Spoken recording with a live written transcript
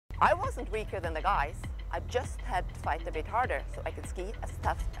I wasn't weaker than the guys. I just had to fight a bit harder so I could ski as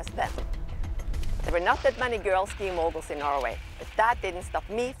tough as them. There were not that many girl ski moguls in Norway, but that didn't stop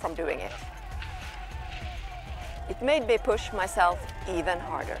me from doing it. It made me push myself even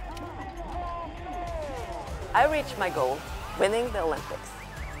harder. I reached my goal, winning the Olympics.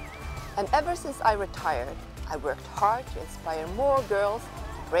 And ever since I retired, I worked hard to inspire more girls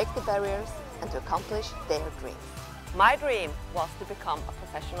to break the barriers and to accomplish their dreams. My dream was to become a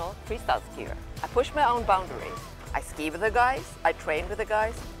professional freestyle skier. I pushed my own boundaries. I ski with the guys, I trained with the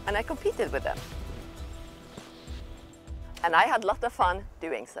guys, and I competed with them. And I had a lot of fun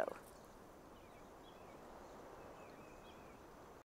doing so.